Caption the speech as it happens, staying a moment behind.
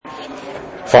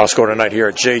Final score tonight here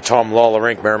at J. Tom Lawler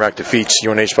Rink. Merrimack defeats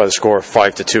UNH by the score of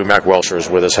 5-2. Mac Welcher is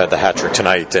with us, had the hat trick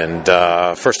tonight. And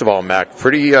first of all, Mac,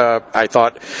 pretty, I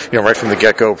thought, right from the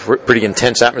get-go, pretty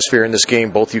intense atmosphere in this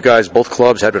game. Both you guys, both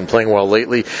clubs had been playing well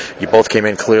lately. You both came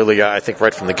in clearly, I think,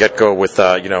 right from the get-go with,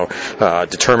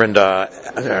 determined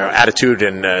attitude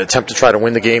and attempt to try to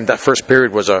win the game. That first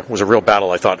period was a real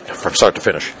battle, I thought, from start to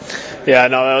finish. Yeah,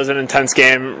 no, that was an intense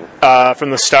game from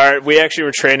the start. We actually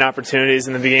were trading opportunities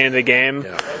in the beginning of the game.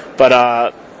 Yeah.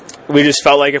 But we just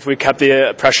felt like if we kept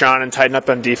the pressure on and tightened up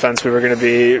on defense, we were going to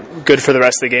be good for the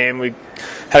rest of the game. We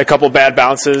had a couple bad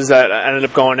bounces that ended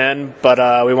up going in,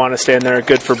 but we wanted to stay in there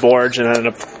good for Borge and ended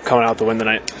up coming out to win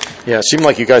tonight. Yeah, it seemed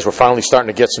like you guys were finally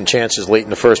starting to get some chances late in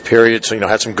the first period, so,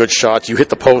 had some good shots. You hit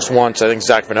the post once. I think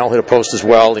Zach Vanel hit a post as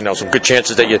well. Some good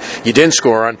chances that you didn't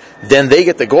score on. Then they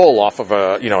get the goal off of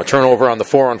a turnover on the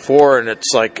 4-on-4, and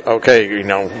it's like, okay,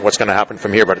 what's going to happen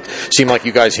from here? But it seemed like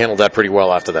you guys handled that pretty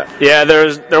well after that. Yeah,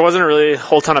 there wasn't really a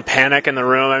whole ton of panic in the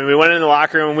room. I mean, we went in the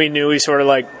locker room and we knew we sort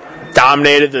of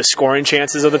dominated the scoring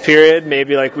chances of the period.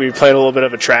 Maybe we played a little bit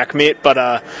of a track meet, but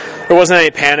there wasn't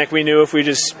any panic. We knew if we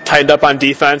just tightened up on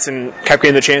defense and kept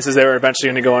getting the chances, they were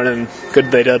eventually going to go in, and good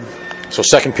they did. So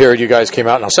second period, you guys came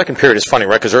out. Now, second period is funny,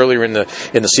 right? Because earlier in the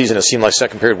season, it seemed like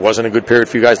second period wasn't a good period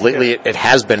for you guys. Lately, it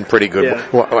has been pretty good.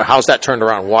 Yeah. How's that turned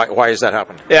around? Why has that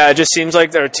happened? Yeah, it just seems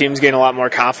like our team's gained a lot more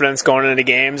confidence going into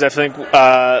games. I think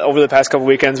over the past couple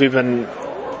weekends, we've end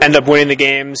up winning the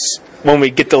games when we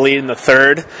get the lead in the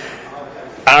third.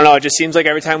 I don't know, it just seems like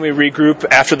every time we regroup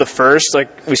after the first,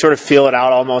 we sort of feel it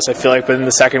out almost. I feel like within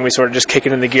the second, we sort of just kick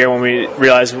it in the gear when we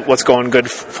realize what's going good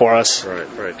for us.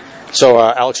 Right. So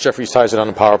Alex Jeffries ties it on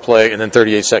the power play, and then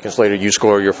 38 seconds later, you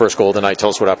score your first goal of the night. Tell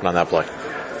us what happened on that play.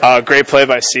 Great play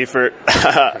by Seifert.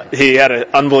 He had an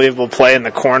unbelievable play in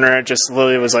the corner. It just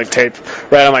literally was tape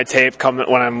right on my tape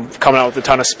when I'm coming out with a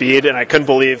ton of speed, and I couldn't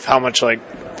believe how much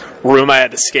room I had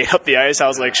to skate up the ice. I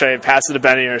was like, should I pass it to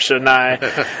Benny or shouldn't I?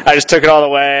 I just took it all the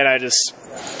way, and I just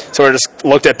sort of just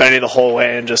looked at Benny the whole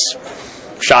way and just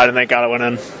shot it, and thank God it went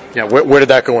in. Yeah, where did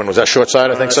that go in? Was that short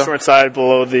side, I think so? Short side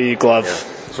below the glove.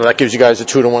 Yeah. So that gives you guys a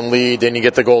 2-1 lead. Then you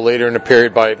get the goal later in the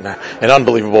period by an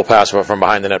unbelievable pass from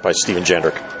behind the net by Steven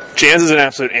Jandrick. Jans is an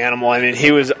absolute animal. I mean,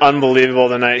 he was unbelievable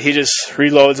tonight. He just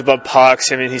reloads above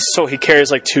pucks. I mean, he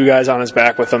carries two guys on his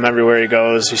back with him everywhere he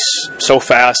goes. He's so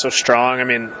fast, so strong. I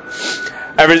mean,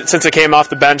 ever since I came off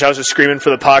the bench, I was just screaming for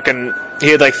the puck, and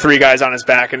he had 3 guys on his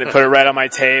back, and it put it right on my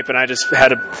tape, and I just had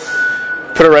to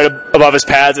put it right above his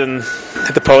pads and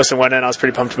hit the post and went in. I was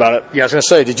pretty pumped about it. Yeah, I was going to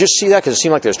say, did you see that? Because it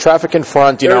seemed like there's traffic in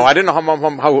front. I didn't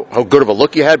know how good of a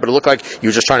look you had, but it looked like you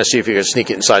were just trying to see if you could sneak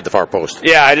it inside the far post.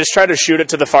 Yeah, I just tried to shoot it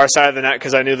to the far side of the net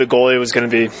because I knew the goalie was going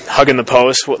to be hugging the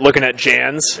post, looking at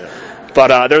Jans. Yeah.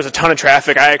 But there was a ton of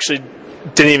traffic. I actually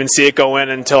didn't even see it go in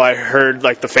until I heard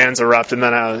the fans erupt, and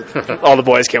then all the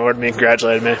boys came over to me and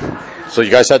congratulated me. So you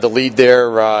guys had the lead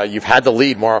there. You've had the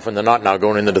lead more often than not now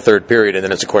going into the third period, and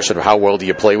then it's a question of how well do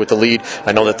you play with the lead.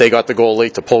 I know that they got the goal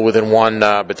late to pull within one,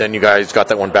 but then you guys got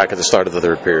that one back at the start of the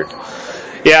third period.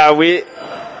 Yeah,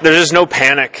 there's just no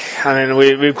panic. I mean,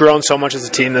 we've grown so much as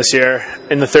a team this year.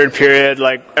 In the third period,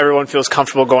 everyone feels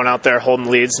comfortable going out there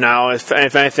holding leads now. If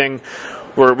anything,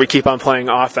 we keep on playing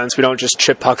offense. We don't just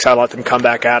chip pucks out and let them come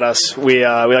back at us. We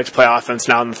like to play offense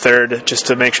now in the third just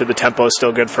to make sure the tempo is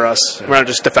still good for us. We're not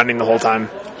just defending the whole time.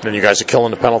 And you guys are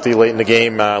killing the penalty late in the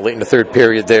game, late in the third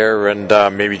period there, and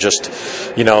maybe just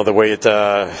the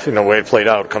way it played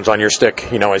out comes on your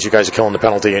stick. As you guys are killing the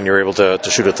penalty and you're able to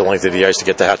shoot at the length of the ice to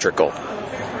get the hat trick goal.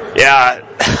 Yeah,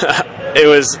 it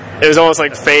was almost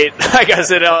like fate. I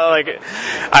guess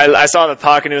I saw the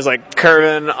puck and it was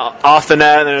curving off the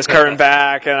net and then it was curving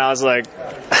back, and I was like,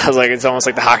 it's almost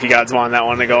like the hockey gods wanted that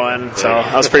one to go in. So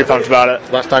I was pretty pumped about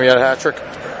it. Last time you had a hat trick?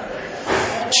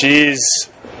 Jeez,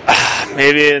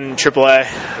 maybe in AAA.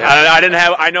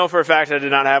 Yeah. I know for a fact I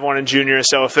did not have one in junior.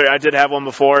 So if I did have one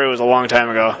before, it was a long time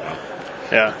ago.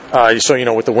 Yeah.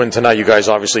 So, with the win tonight, you guys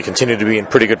obviously continue to be in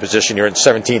pretty good position. You're in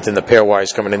 17th in the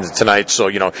pairwise coming into tonight. So,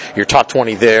 you're top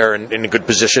 20 there and in a good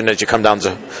position as you come down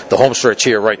to the home stretch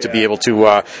here, right, to be able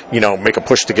to, make a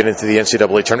push to get into the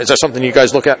NCAA tournament. Is that something you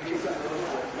guys look at?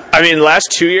 I mean,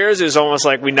 last 2 years, it was almost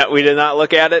like we did not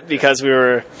look at it because we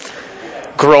were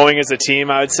growing as a team,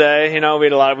 I would say. We had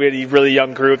a really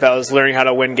young group that was learning how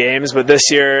to win games. But this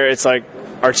year, it's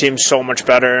our team's so much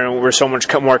better and we're so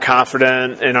much more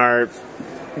confident in our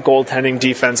goaltending,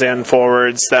 defense, and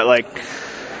forwards that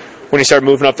when you start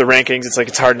moving up the rankings,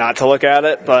 it's hard not to look at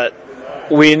it. But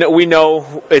we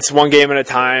know it's one game at a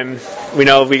time. We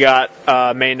know we got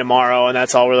Maine tomorrow, and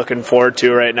that's all we're looking forward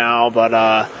to right now.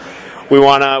 But we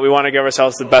want to give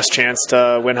ourselves the best chance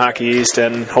to win Hockey East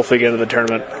and hopefully get into the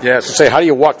tournament. Yeah, so say, how do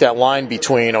you walk that line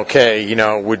between, okay,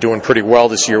 we're doing pretty well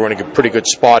this year, we're in a pretty good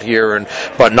spot here,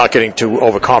 but not getting too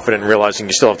overconfident and realizing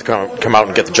you still have to come out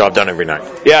and get the job done every night?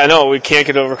 Yeah, no, we can't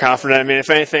get overconfident. I mean, if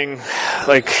anything,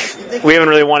 we haven't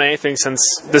really won anything since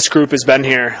this group has been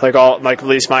here. At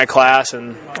least my class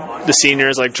and the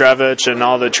seniors like Drevich and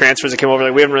all the transfers that came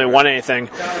over. We haven't really won anything,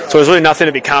 so there's really nothing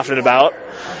to be confident about.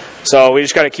 So we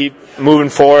just got to keep moving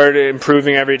forward,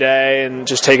 improving every day, and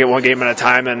just take it one game at a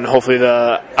time, and hopefully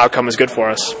the outcome is good for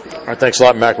us. All right, thanks a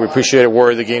lot, Mac. We appreciate it.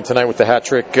 Warrior of the game tonight with the hat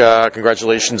trick.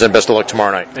 Congratulations, and best of luck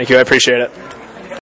tomorrow night. Thank you. I appreciate it.